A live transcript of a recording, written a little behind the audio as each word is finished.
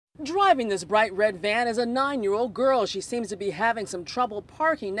Driving this bright red van is a 9-year-old girl. She seems to be having some trouble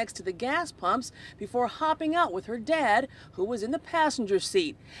parking next to the gas pumps before hopping out with her dad, who was in the passenger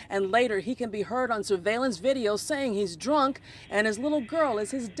seat. And later he can be heard on surveillance video saying he's drunk and his little girl is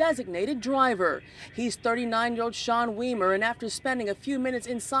his designated driver. He's 39-year-old Sean Weimer, and after spending a few minutes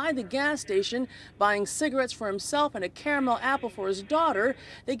inside the gas station buying cigarettes for himself and a caramel apple for his daughter,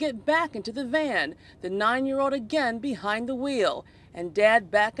 they get back into the van, the 9-year-old again behind the wheel, and Dad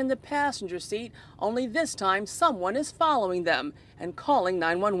back in the passenger seat, only this time someone is following them and calling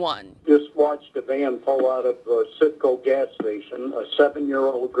 911. Just watched a van pull out of a Citgo gas station. A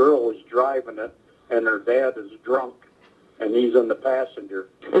 7-year-old girl is driving it, and her dad is drunk, and he's in the passenger.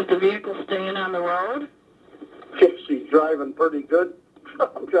 Is the vehicle staying on the road? She's driving pretty good.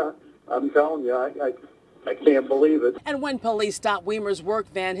 I'm telling you, I can't believe it. And when police stopped Weimer's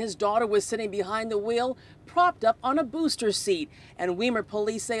work van, his daughter was sitting behind the wheel, propped up on a booster seat. And Weimer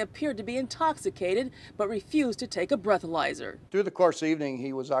police say appeared to be intoxicated, but refused to take a breathalyzer. Through the course of the evening,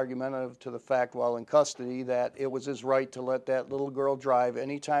 he was argumentative to the fact while in custody that it was his right to let that little girl drive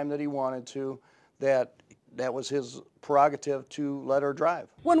anytime that he wanted to, that was his prerogative to let her drive.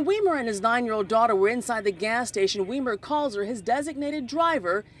 When Weimer and his 9-year-old daughter were inside the gas station, Weimer calls her his designated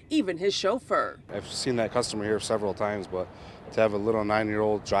driver, even his chauffeur. I've seen that customer here several times, but to have a little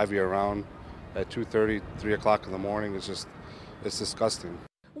 9-year-old drive you around at 2:30, 3 o'clock in the morning, it's disgusting.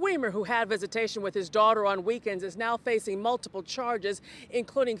 Weimer, who had visitation with his daughter on weekends, is now facing multiple charges,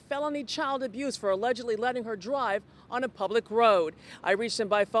 including felony child abuse for allegedly letting her drive on a public road. I reached him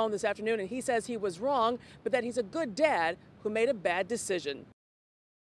by phone this afternoon, and he says he was wrong, but that he's a good dad who made a bad decision.